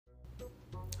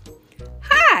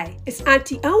It's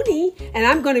Aunti Oni, and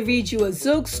I'm going to read you a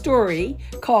ZOOG story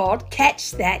called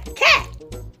Catch That Cat.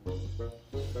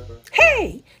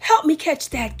 Hey, help me catch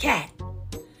that cat.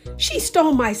 She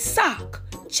stole my sock,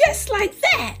 just like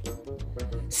that.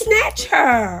 Snatch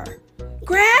her,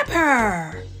 grab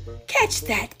her, catch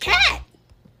that cat.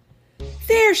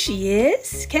 There she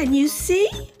is, can you see?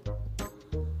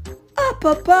 Up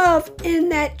above in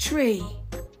that tree.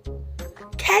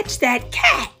 Catch that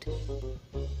cat.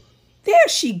 There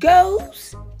she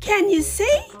goes, can you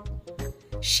see?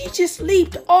 She just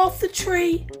leaped off the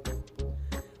tree.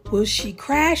 Will she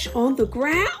crash on the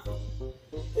ground?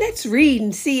 Let's read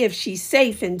and see if she's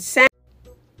safe and sound.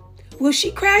 Will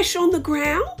she crash on the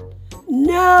ground?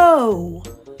 No.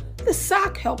 The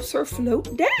sock helps her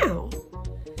float down.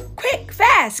 Quick,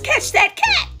 fast, catch that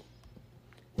cat.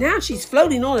 Now she's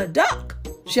floating on a duck.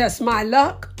 Just my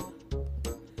luck.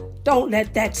 Don't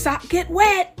let that sock get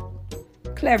wet.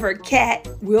 Clever cat,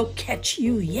 we'll catch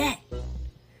you yet.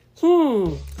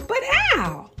 But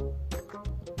how?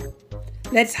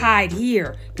 Let's hide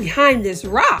here behind this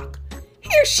rock.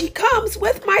 Here she comes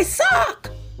with my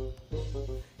sock.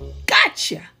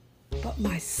 Gotcha, but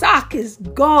my sock is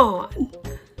gone.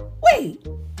 Wait,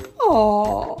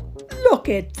 oh, look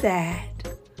at that.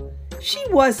 She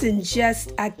wasn't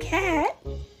just a cat.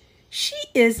 She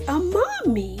is a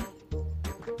mommy.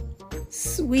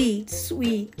 Sweet,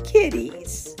 sweet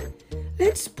kitties.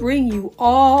 Let's bring you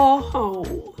all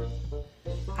home.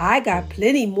 I got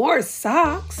plenty more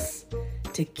socks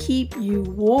to keep you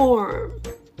warm.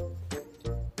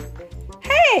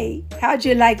 Hey, how'd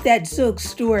you like that ZOOG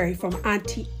story from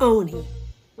Aunti Oni?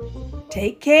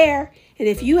 Take care, and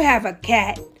if you have a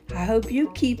cat, I hope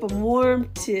you keep them warm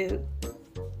too.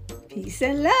 Peace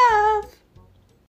and love.